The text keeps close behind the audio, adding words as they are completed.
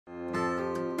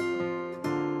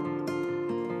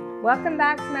Welcome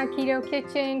back to my Keto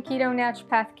Kitchen, Keto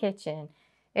Naturopath Kitchen.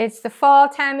 It's the fall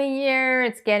time of year,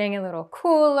 it's getting a little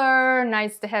cooler,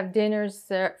 nice to have dinners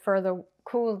for the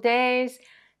cool days.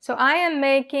 So I am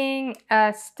making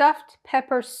a stuffed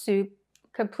pepper soup,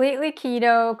 completely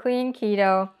keto, clean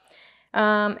keto.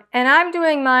 And I'm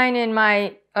doing mine in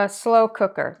my slow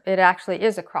cooker. It actually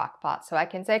is a crock pot, so I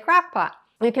can say crock pot.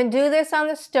 You can do this on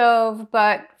the stove,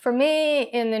 but for me,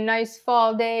 in the nice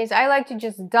fall days, I like to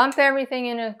just dump everything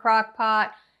in a crock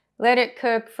pot, let it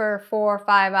cook for 4 or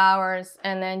 5 hours,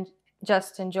 and then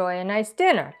just enjoy a nice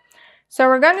dinner. So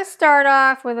we're going to start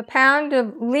off with a pound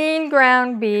of lean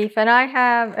ground beef, and I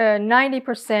have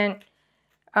 90%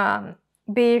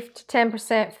 beef to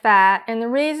 10% fat. And the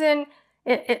reason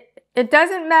it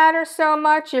doesn't matter so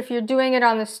much if you're doing it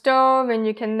on the stove and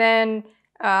you can then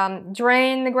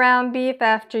drain the ground beef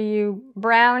after you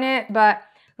brown it, but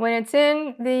when it's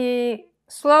in the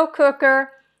slow cooker,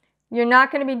 you're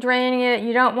not going to be draining it.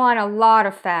 You don't want a lot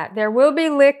of fat. There will be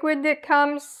liquid that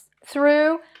comes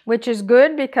through, which is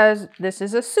good because this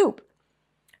is a soup.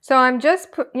 So I'm just,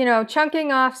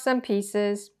 chunking off some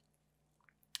pieces,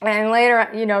 and later,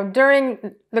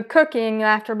 during the cooking,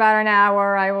 after about an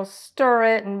hour, I will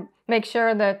stir it and make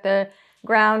sure that the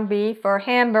ground beef, or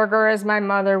hamburger as my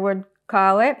mother would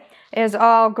call it, is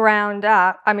all ground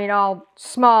up. I mean, all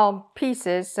small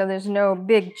pieces, so there's no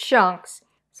big chunks.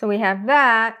 So we have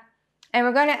that, and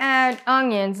we're going to add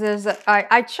onions.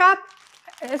 I chop.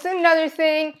 It's another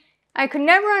thing I could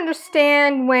never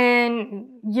understand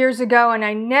years ago, and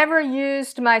I never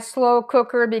used my slow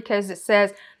cooker because it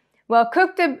says, well,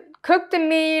 cook the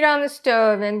meat on the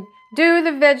stove and do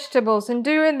the vegetables and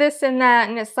do this and that,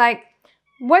 and it's like,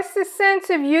 what's the sense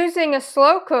of using a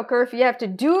slow cooker if you have to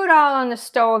do it all on the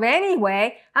stove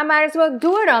anyway? I might as well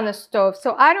do it on the stove.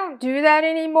 So I don't do that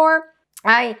anymore.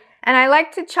 I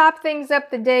like to chop things up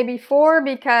the day before,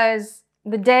 because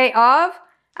the day of,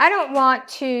 I don't want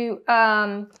to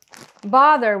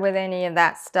bother with any of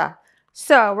that stuff.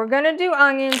 So we're going to do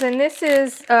onions, and this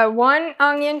is 1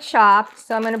 onion chopped.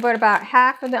 So I'm going to put about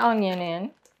half of the onion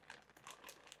in.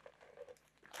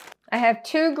 I have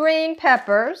 2 green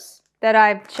peppers that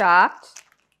I've chopped,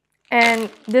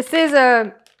 and this is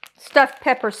a stuffed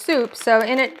pepper soup, so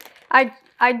in it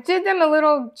I did them a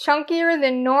little chunkier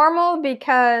than normal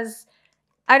because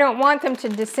I don't want them to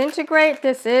disintegrate.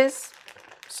 This is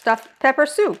stuffed pepper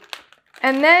soup.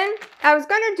 And then I was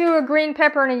going to do a green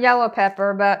pepper and a yellow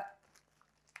pepper,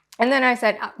 and then I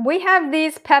said, we have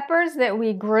these peppers that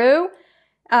we grew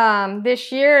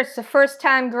this year. It's the first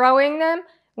time growing them.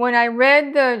 When I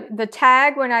read the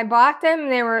tag when I bought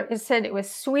them, it said it was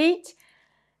sweet.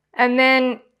 And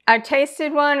then I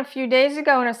tasted one a few days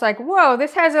ago, and it's like, whoa,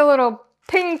 this has a little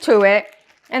ping to it.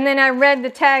 And then I read the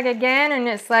tag again, and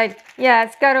it's like, yeah,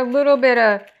 it's got a little bit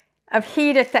of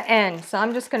heat at the end. So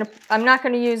I'm not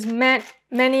gonna use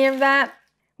many of that.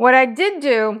 What I did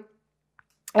do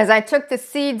is I took the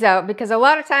seeds out, because a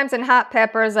lot of times in hot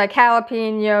peppers, like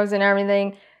jalapenos and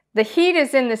everything, the heat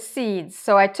is in the seeds,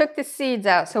 so I took the seeds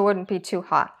out so it wouldn't be too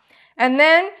hot. And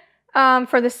then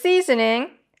for the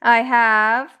seasoning, I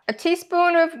have a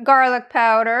teaspoon of garlic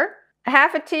powder,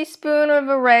 half a teaspoon of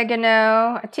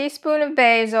oregano, a teaspoon of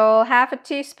basil, half a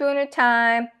teaspoon of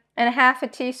thyme, and half a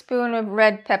teaspoon of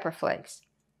red pepper flakes.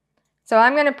 So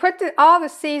I'm going to put all the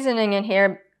seasoning in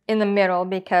here in the middle,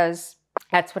 because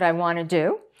that's what I want to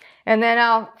do. And then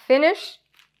I'll finish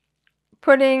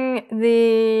putting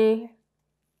the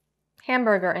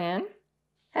hamburger in.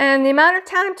 And the amount of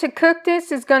time to cook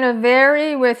this is going to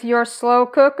vary with your slow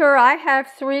cooker. I have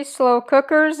 3 slow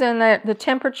cookers, and the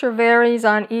temperature varies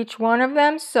on each one of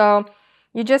them. So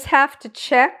you just have to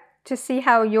check to see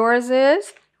how yours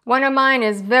is. One of mine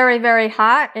is very, very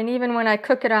hot, and even when I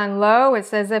cook it on low,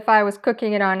 it's as if I was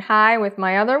cooking it on high with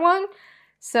my other one.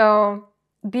 So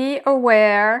be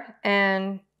aware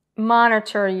and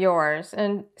monitor yours,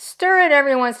 and stir it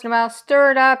every once in a while.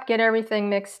 Stir it up, get everything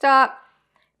mixed up,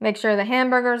 make sure the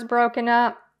hamburger's broken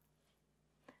up.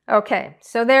 Okay,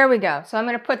 so there we go. So I'm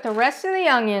going to put the rest of the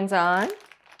onions on,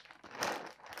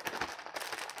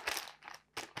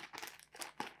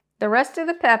 the rest of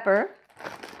the pepper,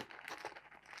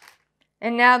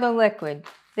 and now the liquid.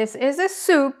 This is a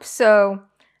soup, so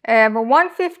I have a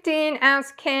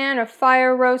 115-ounce can of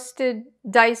fire roasted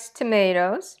diced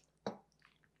tomatoes.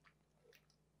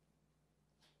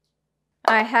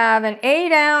 I have an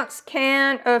 8-ounce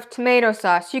can of tomato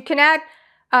sauce. You can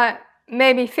add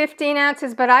maybe 15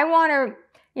 ounces, but I want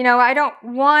to, I don't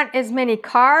want as many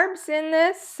carbs in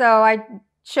this, so I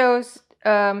chose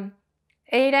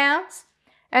 8-ounce.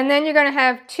 And then you're going to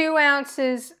have 2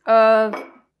 ounces of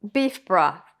beef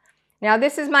broth. Now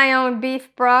this is my own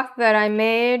beef broth that I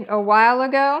made a while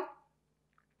ago.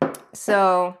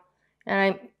 So, and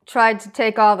I tried to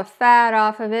take all the fat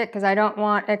off of it because I don't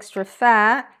want extra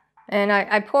fat. And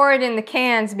I pour it in the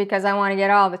cans because I want to get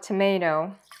all the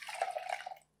tomato.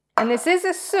 And this is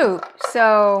a soup,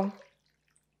 so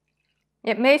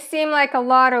it may seem like a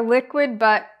lot of liquid,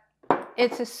 but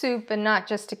it's a soup and not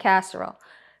just a casserole.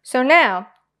 So now,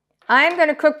 I'm going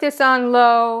to cook this on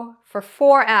low for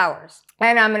 4 hours.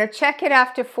 And I'm going to check it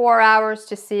after 4 hours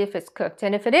to see if it's cooked.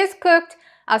 And if it is cooked,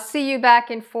 I'll see you back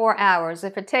in 4 hours.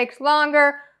 If it takes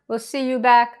longer, we'll see you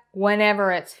back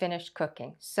whenever it's finished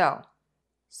cooking. So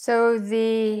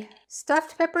the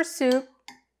stuffed pepper soup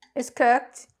is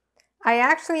cooked. I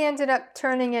actually ended up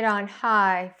turning it on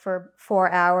high for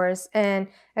 4 hours. And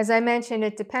as I mentioned,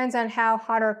 it depends on how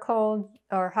hot or cold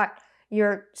or hot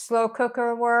your slow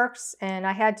cooker works. And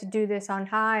I had to do this on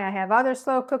high. I have other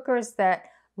slow cookers that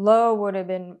low would have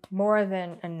been more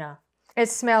than enough. It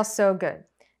smells so good.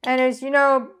 And as you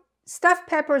know, stuffed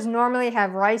peppers normally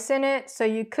have rice in it. So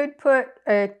you could put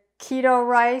a keto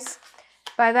rice.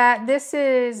 By that, this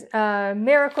is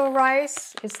miracle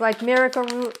rice. It's like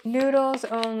miracle noodles,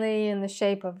 only in the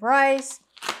shape of rice.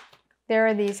 There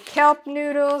are these kelp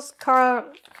noodles.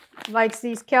 Carl likes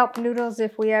these kelp noodles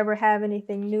if we ever have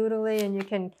anything noodly, and you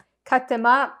can cut them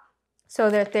up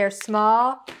so that they're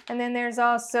small. And then there's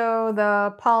also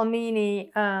the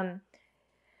palmini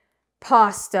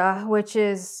pasta, which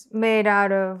is made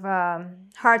out of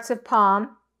hearts of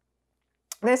palm.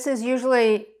 This is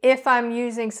usually, if I'm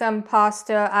using some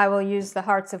pasta, I will use the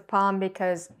hearts of palm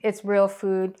because it's real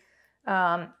food,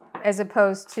 as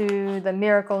opposed to the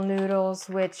miracle noodles,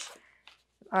 which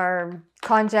are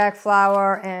konjac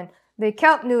flour, and the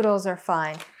kelp noodles are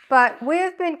fine. But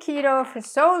we've been keto for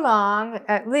so long,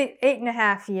 at least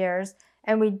 8.5 years,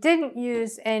 and we didn't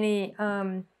use any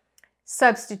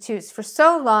substitutes for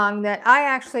so long that I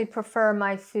actually prefer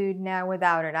my food now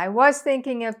without it. I was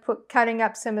thinking of cutting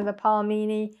up some of the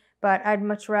palmini, but I'd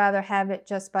much rather have it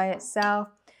just by itself.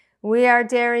 We are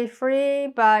dairy free,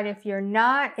 but if you're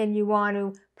not and you want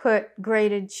to put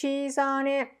grated cheese on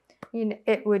it,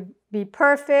 it would be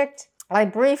perfect. I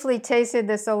briefly tasted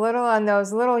this a little, and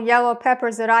those little yellow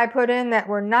peppers that I put in that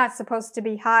were not supposed to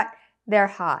be hot, they're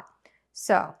hot.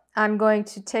 So I'm going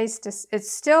to taste this.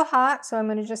 It's still hot, so I'm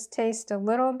going to just taste a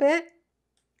little bit.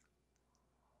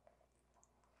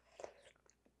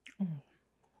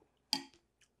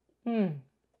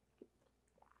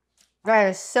 That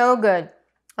is so good.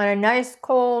 On a nice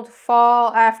cold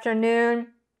fall afternoon,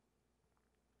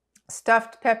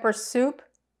 stuffed pepper soup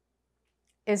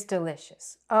is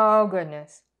delicious. Oh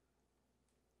goodness.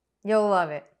 You'll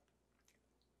love it.